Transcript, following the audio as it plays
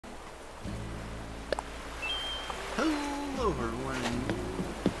Hello everyone.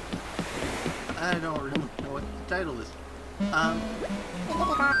 I don't really know what the title is. Yeah,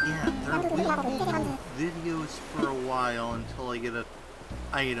 there will be videos for a while until I get an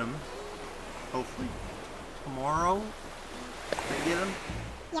item. Hopefully tomorrow I get them.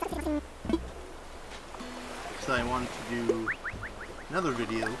 So I wanted to do another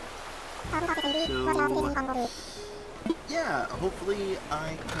video. So yeah, hopefully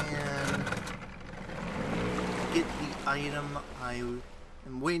I can get the item I am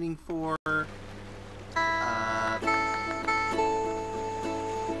waiting for.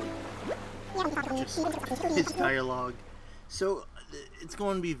 Just his dialogue. So it's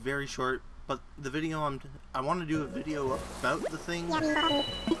going to be very short, but the video I want to do a video about the thing. So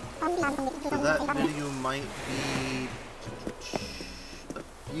that video might be a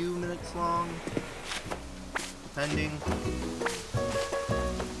few minutes long, depending.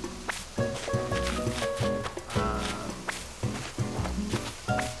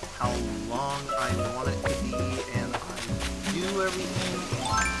 How long I want it to be, and I do everything.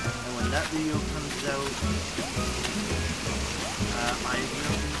 And when that video comes out, I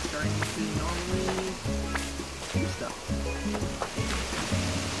will be starting to normally do stuff.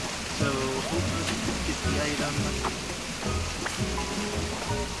 So hopefully get the item,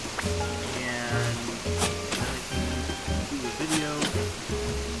 and I can do a video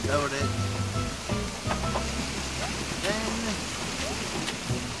about it. Then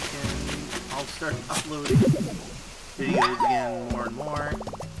I'll start uploading videos again more and more.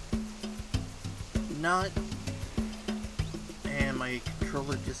 Not, and my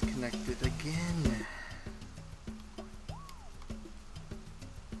controller disconnected again.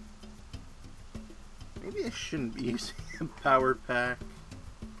 Maybe I shouldn't be using a power pack.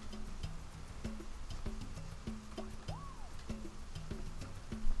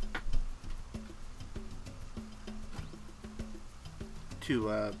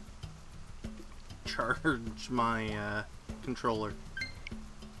 To charge my controller.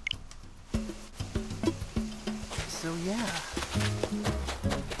 So yeah,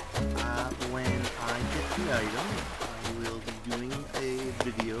 when I get the item, I will be doing a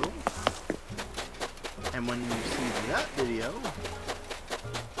video, and when you see that video,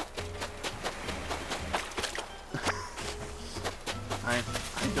 I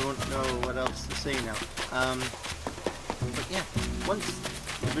don't know what else to say now. But yeah, once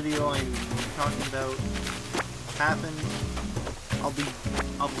the video I'm talking about happens, I'll be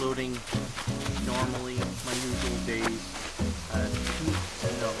uploading normally my usual days.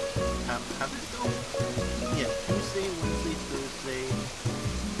 How did it go? Yeah, Tuesday, Wednesday, Thursday,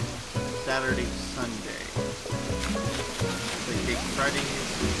 Saturday, Sunday. So I take Friday,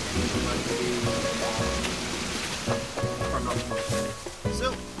 Monday, from Monday. So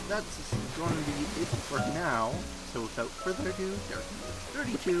that's going to be it for now. So without further ado, Dark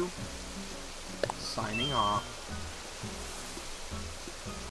 32, signing off.